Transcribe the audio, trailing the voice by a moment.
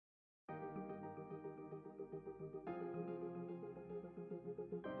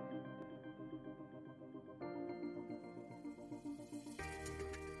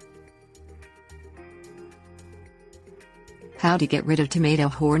How to get rid of tomato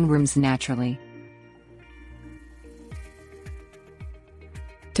hornworms naturally.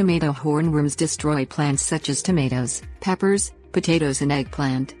 Tomato hornworms destroy plants such as tomatoes, peppers, potatoes and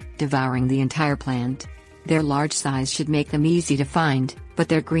eggplant, devouring the entire plant. Their large size should make them easy to find, but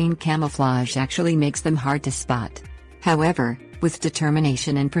their green camouflage actually makes them hard to spot. However, with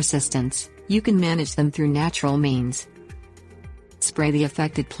determination and persistence, you can manage them through natural means. Spray the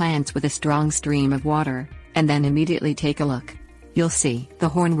affected plants with a strong stream of water, and then immediately take a look. You'll see the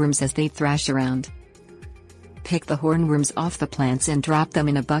hornworms as they thrash around. Pick the hornworms off the plants and drop them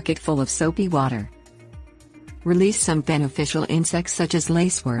in a bucket full of soapy water. Release some beneficial insects such as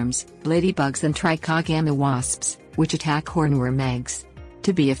laceworms, ladybugs and trichogama wasps, which attack hornworm eggs.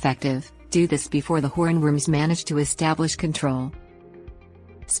 To be effective, do this before the hornworms manage to establish control.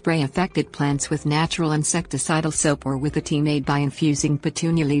 Spray affected plants with natural insecticidal soap or with a tea made by infusing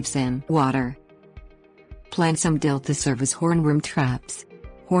petunia leaves in water. Plant some dill to serve as hornworm traps.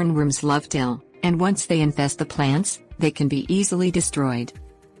 Hornworms love dill, and once they infest the plants, they can be easily destroyed.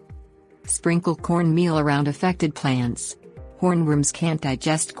 Sprinkle cornmeal around affected plants. Hornworms can't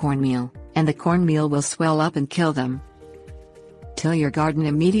digest cornmeal, and the cornmeal will swell up and kill them. Till your garden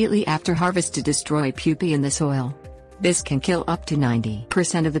immediately after harvest to destroy pupae in the soil. This can kill up to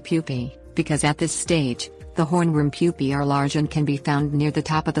 90% of the pupae, because at this stage, the hornworm pupae are large and can be found near the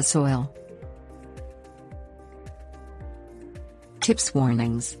top of the soil. Tips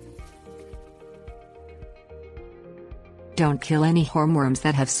warnings. Don't kill any hornworms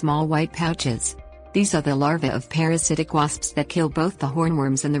that have small white pouches. These are the larvae of parasitic wasps that kill both the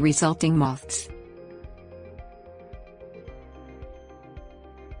hornworms and the resulting moths.